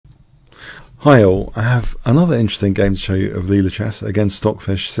Hi all, I have another interesting game to show you of Leela Chess against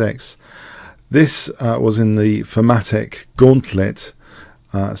Stockfish-6. This was in the thematic gauntlet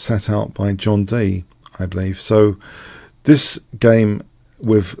set out by John D, I believe. So this game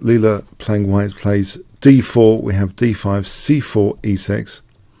with Leela playing white plays d4, we have d5, c4, e6.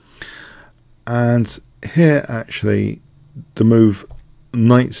 And here actually the move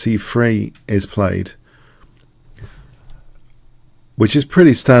knight c3 is played, which is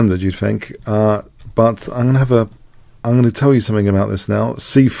pretty standard, you'd think, but I'm going to tell you something about this now.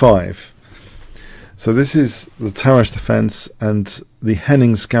 c5. So this is the Tarrasch defense, and the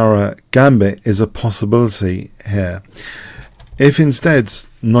Hennig Schara Gambit is a possibility here. If instead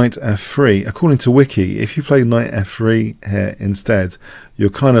knight f3, according to Wiki, if you play knight f3 here instead, you're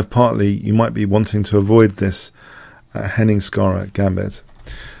kind of you might be wanting to avoid this Hennig Schara Gambit,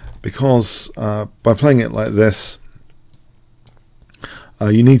 because by playing it like this,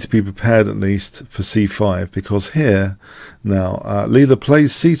 you need to be prepared at least for c5, because here now Leela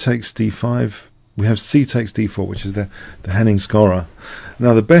plays c takes d5. We have c takes d4, which is the Hennig Schara.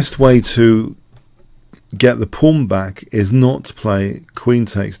 Now the best way to get the pawn back is not to play queen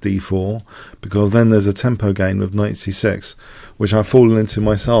takes d4, because then there's a tempo gain with knight c6, which I've fallen into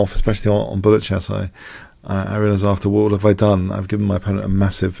myself, especially on bullet chess. I realize after, what have I done? I've given my opponent a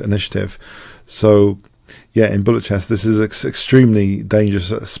massive initiative. So yeah, in bullet chess, this is extremely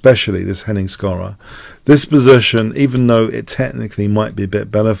dangerous, especially this Hennig Schara. This position, even though it technically might be a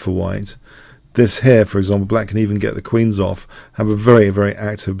bit better for white, this here, for example, black can even get the queens off, have a very, very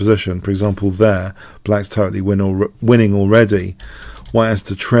active position. For example, there, black's totally winning already. White has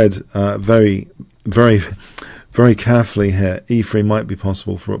to tread very, very, very carefully here. E3 might be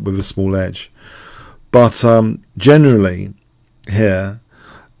possible with a small edge. But generally, here,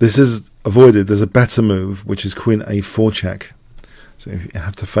 this is avoided. There's a better move, which is queen a4 check. So you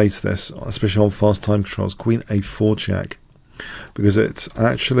have to face this, especially on fast time controls, queen a4 check, because it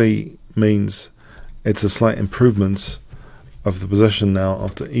actually means it's a slight improvement of the position now.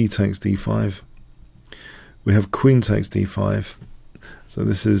 After e takes d5, we have queen takes d5. So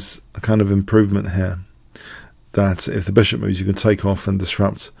this is a kind of improvement here, that if the bishop moves, you can take off and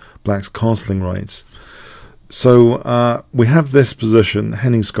disrupt black's castling rights. So we have this position,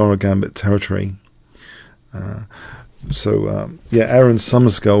 Hennig Schara Gambit territory. Yeah, Aaron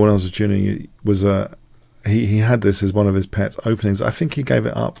Summerskull, when I was a junior, was he had this as one of his pet openings. I think he gave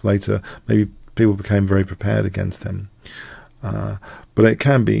it up later. Maybe people became very prepared against him. But it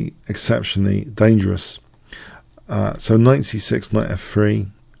can be exceptionally dangerous. So knight c6, knight f3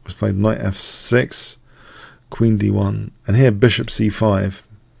 was played, knight f6, queen d1, and here bishop c5.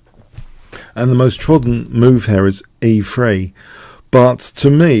 And the most trodden move here is e3. But to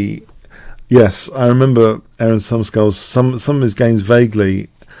me, yes, I remember Aaron Summerskull's some of his games vaguely.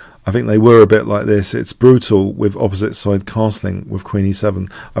 I think they were a bit like this. It's brutal with opposite side castling with queen e7.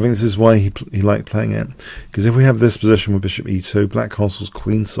 I think this is why he liked playing it, because if we have this position with bishop e2, black castles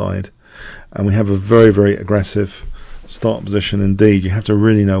queen side, and we have a very, very aggressive start position indeed. You have to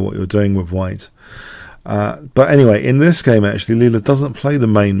really know what you're doing with white. But anyway, in this game actually, Leela doesn't play the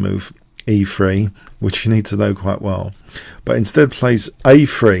main move e3, which you need to know quite well, but instead plays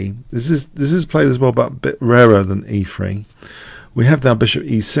a3. This is played as well, but a bit rarer than e3. We have now bishop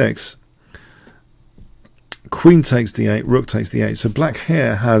e6, queen takes d8, rook takes d8. So black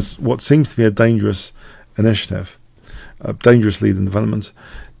here has what seems to be a dangerous initiative, a dangerous lead in development.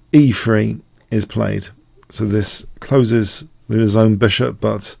 e3 is played, so this closes Leela's own bishop,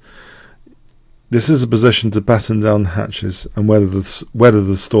 but this is a position to batten down hatches and weather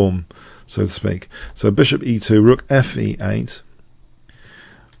the storm, so to speak. So bishop e2, rook f e8,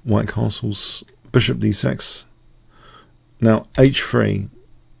 white castles, bishop d6. Now h3.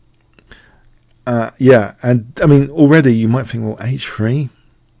 Yeah, and I mean already you might think, well, h3,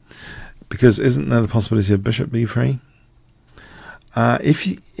 because isn't there the possibility of bishop b3?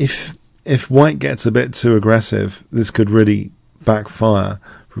 If white gets a bit too aggressive, this could really backfire.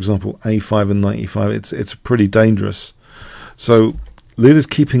 For example, a5 and knight e5. It's pretty dangerous. So Leela's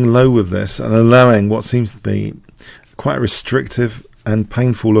keeping low with this and allowing what seems to be quite a restrictive and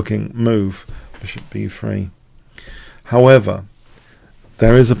painful looking move, bishop b3. However,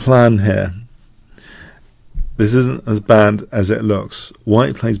 there is a plan here. This isn't as bad as it looks.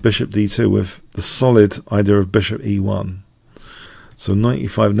 White plays bishop d2 with the solid idea of bishop e1. So knight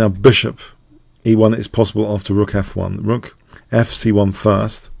e5. Now bishop e1 is possible after rook f1. Rook fc1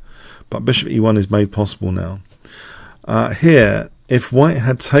 first, but bishop e1 is made possible now. Here, if white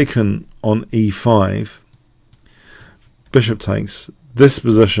had taken on e5, bishop takes, this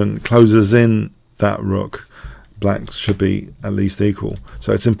position closes in that rook. Black should be at least equal.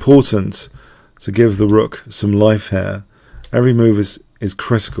 So it's important to give the rook some life here. Every move is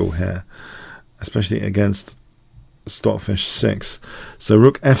critical here, especially against Stockfish-6. So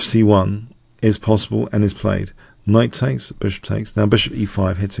rook fc1 is possible and is played. Knight takes, bishop takes. Now bishop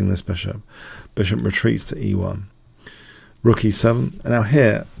e5 hitting this bishop. Bishop retreats to e1. Rook e7. And now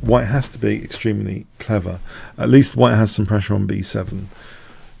here, white has to be extremely clever. At least white has some pressure on b7.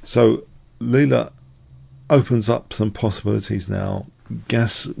 So Leela opens up some possibilities now.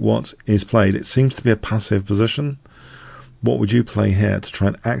 Guess what is played? It seems to be a passive position. What would you play here to try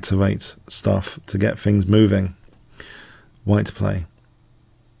and activate stuff to get things moving? White to play.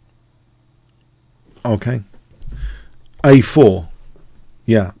 Okay. a4.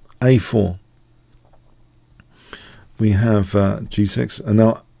 Yeah, a4. We have g6 and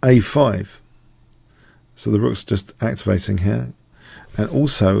now a5. So the rook's just activating here. And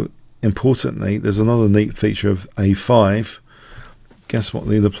also, importantly, there's another neat feature of a5. Guess what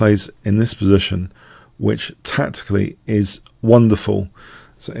Leela plays in this position, which tactically is wonderful.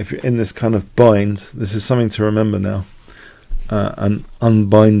 So if you're in this kind of bind, this is something to remember now. An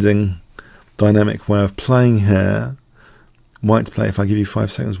unbinding dynamic way of playing here. White to play, if I give you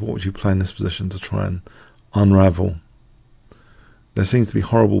 5 seconds, what would you play in this position to try and unravel? There seems to be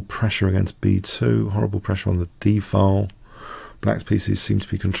horrible pressure against b2, horrible pressure on the d file. Black's pieces seem to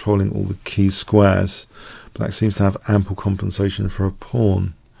be controlling all the key squares. Black seems to have ample compensation for a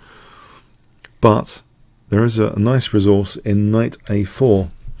pawn. But there is a nice resource in knight a4.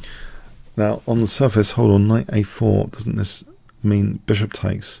 Now on the surface, hold on, knight a4, doesn't this mean bishop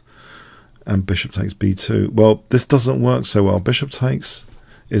takes? And bishop takes b2. Well, this doesn't work so well. Bishop takes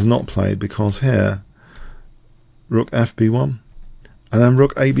is not played because here, rook fb1. And then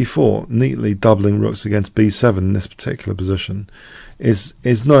rook ab4, neatly doubling rooks against b7 in this particular position, is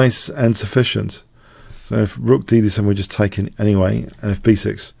nice and sufficient. So if rook d7 we're just taking anyway, and if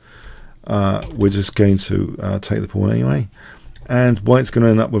b6 we're just going to take the pawn anyway. And white's going to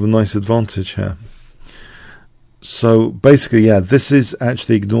end up with a nice advantage here. So basically, yeah, this is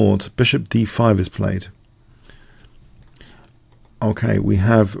actually ignored. Bishop d5 is played. Okay, we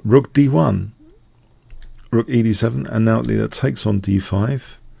have rook d1. Rook ed7, and now Leela takes on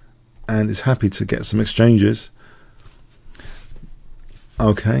d5 and is happy to get some exchanges.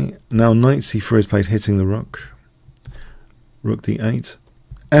 Okay, now knight c3 is played, hitting the rook. Rook d8,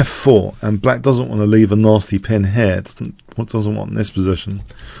 f4, and black doesn't want to leave a nasty pin here. Doesn't want in this position,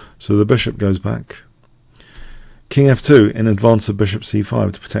 so the bishop goes back. King f2 in advance of bishop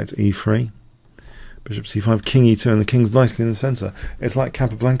c5 to protect e3. Bishop c5, king e2, and the king's nicely in the centre. It's like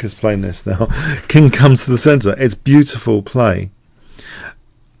Capablanca's playing this now. King comes to the centre. It's beautiful play.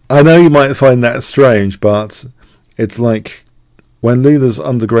 I know you might find that strange, but it's like when Leela's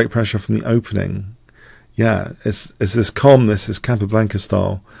under great pressure from the opening, yeah, it's this calmness, this Capablanca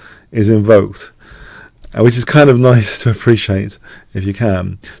style is invoked, which is kind of nice to appreciate if you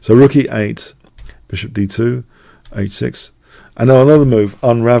can. So rook e8, bishop d2, h6. And now another move,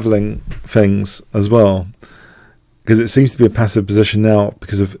 unravelling things as well, because it seems to be a passive position now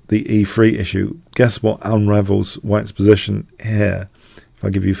because of the e3 issue. Guess what unravels white's position here? If I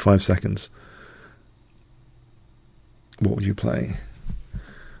give you 5 seconds, what would you play?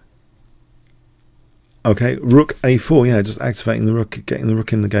 Okay, rook a4, yeah, just activating the rook, getting the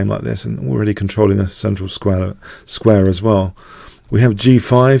rook in the game like this, and already controlling a central square as well. We have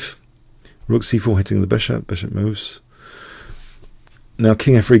g5, rook c4 hitting the bishop, bishop moves. Now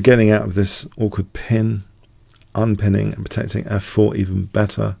king f3 getting out of this awkward pin, unpinning and protecting f4 even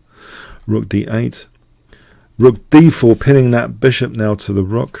better. Rook d8. Rook d4 pinning that bishop now to the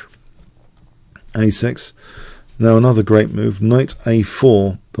rook. a6. Now another great move, knight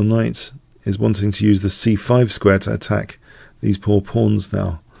a4. The knight is wanting to use the c5 square to attack these poor pawns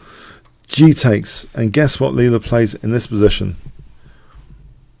now. G takes, and guess what Leela plays in this position?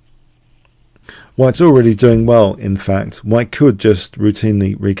 White's already doing well, in fact. White could just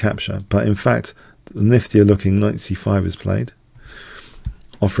routinely recapture, but in fact, the niftier looking knight c5 is played,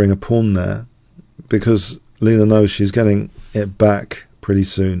 offering a pawn there, because Leela knows she's getting it back pretty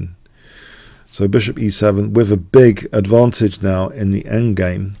soon. So bishop e7 with a big advantage now in the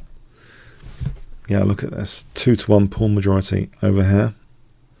endgame. Yeah, look at this. 2-1 pawn majority over here.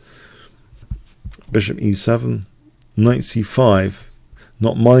 Bishop e7, knight c5.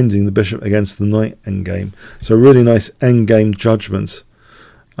 Not minding the bishop against the knight endgame. So really nice endgame judgment.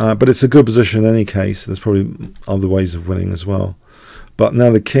 But it's a good position in any case. There's probably other ways of winning as well. But now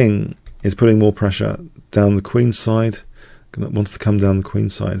the king is putting more pressure down the queen's side. Wants to come down the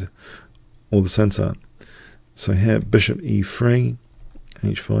queen's side or the centre. So here, bishop e3,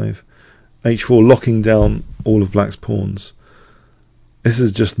 h5, h4, locking down all of black's pawns. This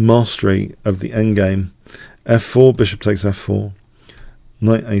is just mastery of the endgame. f4, bishop takes f4,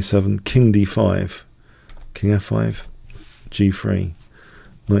 knight a7, king d5, king f5, g3,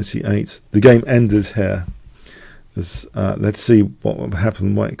 knight c8. The game ended here. Let's see what would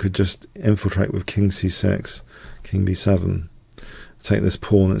happen. White could just infiltrate with king c6, king b7, take this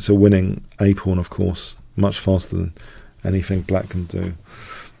pawn. It's a winning a pawn, of course, much faster than anything black can do.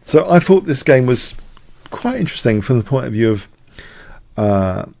 So I thought this game was quite interesting from the point of view of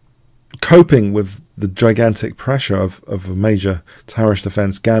coping with the gigantic pressure of a major Tarrasch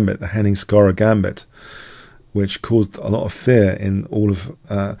defense gambit, the Hennig-Schara gambit, which caused a lot of fear in all of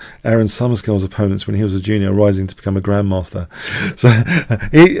Aaron Summerscale's opponents when he was a junior, rising to become a grandmaster. So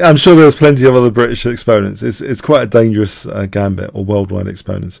I'm sure there was plenty of other British exponents. It's quite a dangerous gambit, or worldwide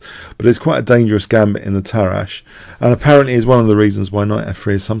exponents, but it's quite a dangerous gambit in the Tarrasch, and apparently is one of the reasons why knight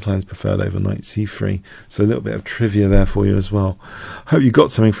f3 is sometimes preferred over knight c3. So a little bit of trivia there for you as well. Hope you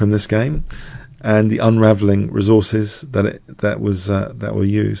got something from this game and the unraveling resources that were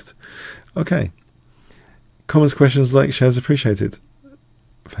used. Okay. Comments, questions, likes, shares appreciated.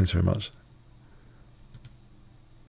 Thanks very much.